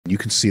You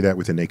can see that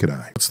with the naked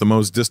eye. What's the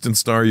most distant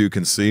star you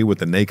can see with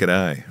the naked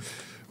eye?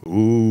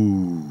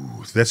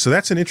 Ooh, that's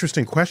an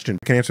interesting question.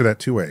 I can answer that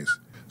two ways.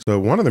 So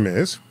one of them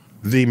is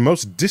the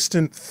most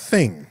distant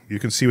thing you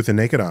can see with the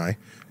naked eye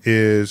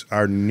is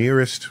our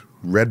nearest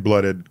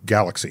red-blooded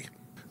galaxy,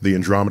 the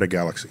Andromeda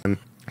Galaxy. And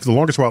for the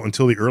longest while,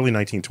 until the early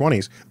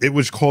 1920s, it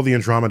was called the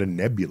Andromeda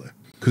Nebula,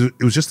 because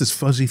it was just this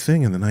fuzzy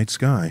thing in the night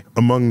sky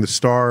among the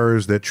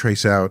stars that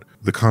trace out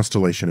the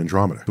constellation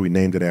Andromeda. We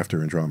named it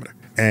after Andromeda.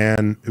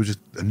 And it was just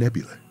a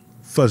nebula,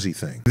 fuzzy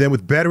thing. Then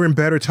with better and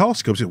better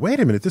telescopes, wait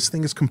a minute, this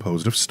thing is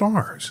composed of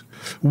stars.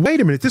 Wait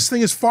a minute, this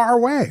thing is far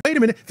away. Wait a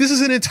minute, this is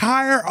an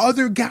entire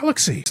other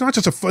galaxy. It's not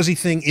just a fuzzy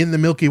thing in the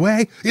Milky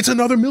Way, it's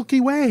another Milky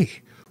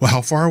Way. Well,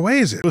 how far away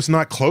is it? It's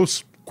not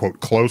close, quote,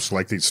 close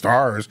like these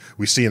stars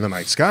we see in the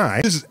night sky.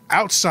 This is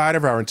outside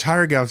of our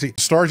entire galaxy.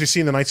 Stars you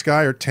see in the night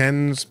sky are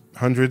tens,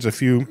 hundreds, a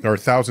few, or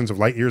thousands of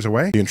light years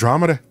away. The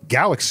Andromeda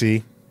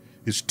Galaxy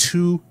is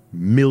 2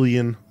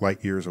 million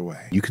light years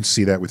away. You can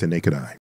see that with the naked eye.